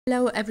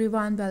Hello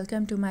everyone,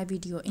 welcome to my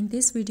video. In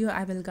this video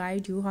I will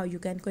guide you how you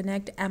can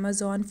connect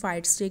Amazon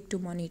Firestick to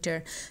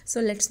monitor.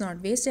 So let's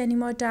not waste any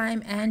more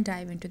time and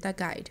dive into the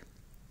guide.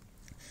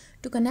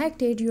 To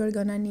connect it, you are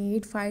gonna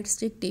need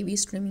Firestick TV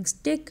streaming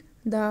stick,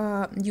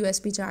 the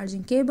USB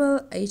charging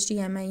cable,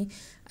 HDMI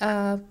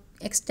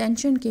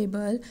extension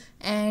cable,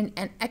 and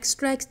an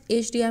extra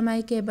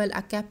HDMI cable,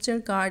 a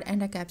capture card,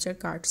 and a capture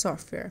card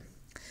software.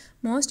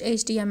 Most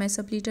HDMI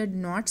splitter do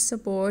not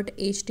support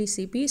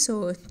HDCP,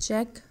 so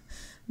check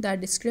the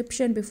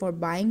description before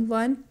buying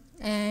one.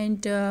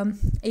 And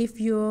if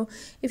your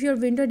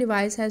Windows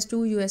device has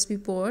two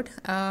USB port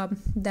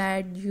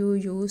that you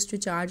use to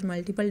charge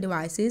multiple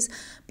devices,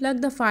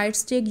 plug the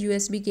Firestick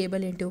USB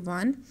cable into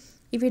one.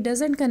 If it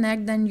doesn't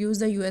connect, then use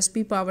the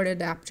USB power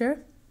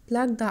adapter.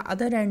 Plug the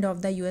other end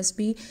of the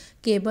USB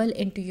cable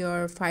into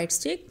your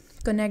Firestick.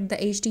 Connect the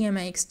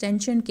HDMI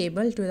extension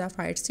cable to the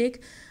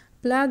Firestick.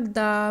 Plug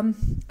the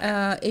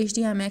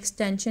HDMI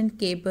extension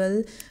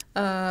cable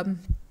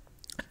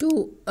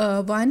to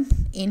one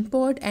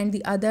input and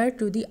the other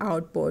to the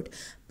output.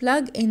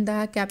 Plug in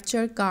the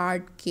capture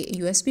card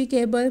USB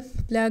cable.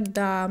 Plug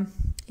the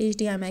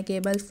HDMI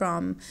cable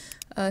from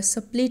a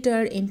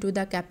splitter into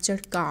the capture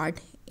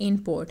card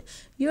input.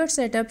 Your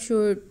setup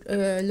should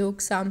look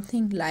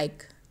something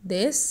like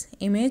this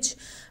image.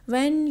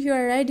 When you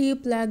are ready,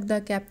 plug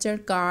the capture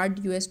card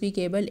USB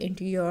cable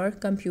into your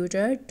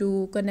computer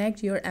to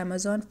connect your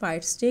Amazon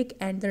Firestick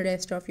and the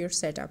rest of your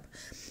setup.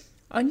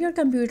 On your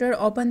computer,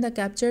 open the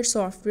capture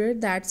software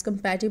that's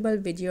compatible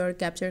with your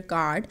capture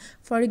card.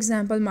 For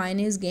example,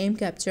 mine is Game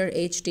Capture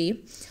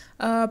HD.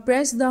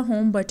 Press the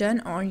home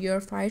button on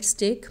your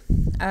Firestick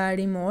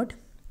remote,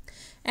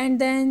 and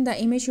then the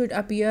image should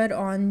appear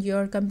on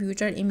your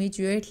computer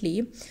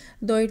immediately,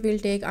 though it will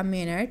take a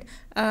minute.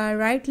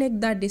 Right click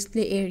the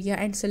display area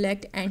and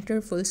select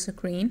Enter Full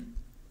Screen.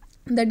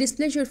 The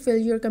display should fill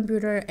your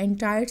computer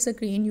entire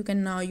screen. You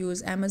can now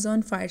use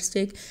Amazon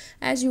Firestick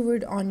as you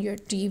would on your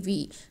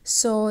TV.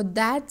 So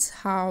that's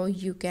how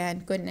you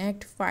can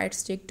connect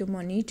Firestick to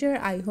monitor.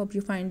 I hope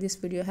you find this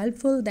video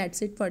helpful.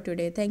 That's it for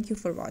today. Thank you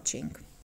for watching.